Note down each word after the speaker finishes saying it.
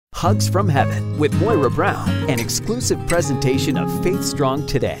Hugs from Heaven with Moira Brown, an exclusive presentation of Faith Strong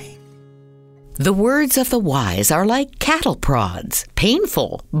Today. The words of the wise are like cattle prods,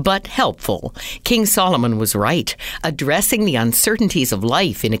 painful but helpful. King Solomon was right. Addressing the uncertainties of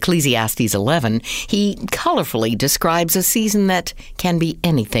life in Ecclesiastes 11, he colorfully describes a season that can be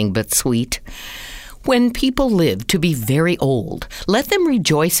anything but sweet. When people live to be very old, let them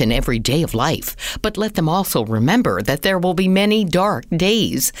rejoice in every day of life, but let them also remember that there will be many dark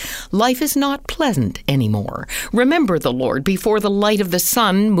days. Life is not pleasant anymore. Remember the Lord before the light of the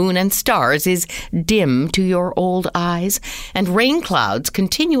sun, moon, and stars is dim to your old eyes, and rain clouds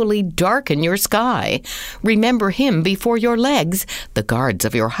continually darken your sky. Remember Him before your legs, the guards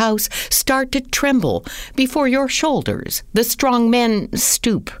of your house, start to tremble. Before your shoulders, the strong men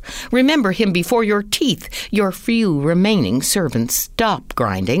stoop. Remember Him before your teeth, your few remaining servants stop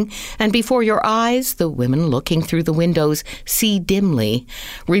grinding, and before your eyes, the women looking through the windows see dimly.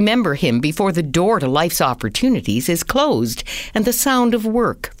 Remember Him before the door to life's opportunities is closed, and the sound of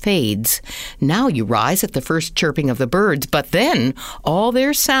work fades. Now you rise at the first chirping of the birds, but then all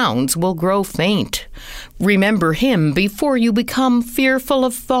their sounds will grow faint. Remember Him before you become fearful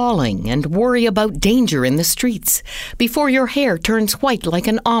of falling and worry about danger in the streets, before your hair turns white like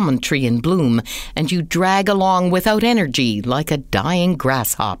an almond tree in bloom, and you drag along without energy like a dying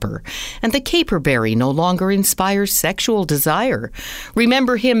grasshopper, and the caperberry no longer inspires sexual desire.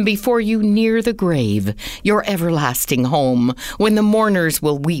 Remember Him before you near the grave, your everlasting home, when the mourners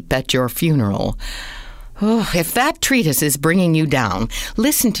will weep at your funeral. Oh, if that treatise is bringing you down,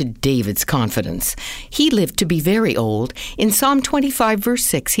 listen to David's confidence. He lived to be very old. In Psalm 25, verse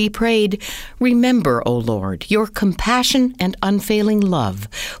 6, he prayed, "Remember, O Lord, your compassion and unfailing love,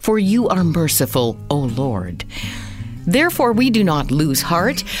 for you are merciful, O Lord." Therefore we do not lose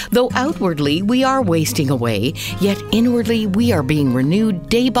heart, though outwardly we are wasting away, yet inwardly we are being renewed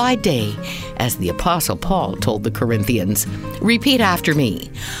day by day, as the Apostle Paul told the Corinthians. Repeat after me.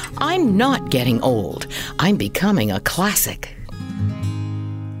 I'm not getting old. I'm becoming a classic.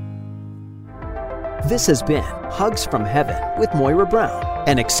 This has been Hugs from Heaven with Moira Brown,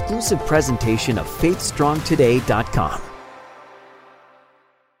 an exclusive presentation of FaithStrongToday.com.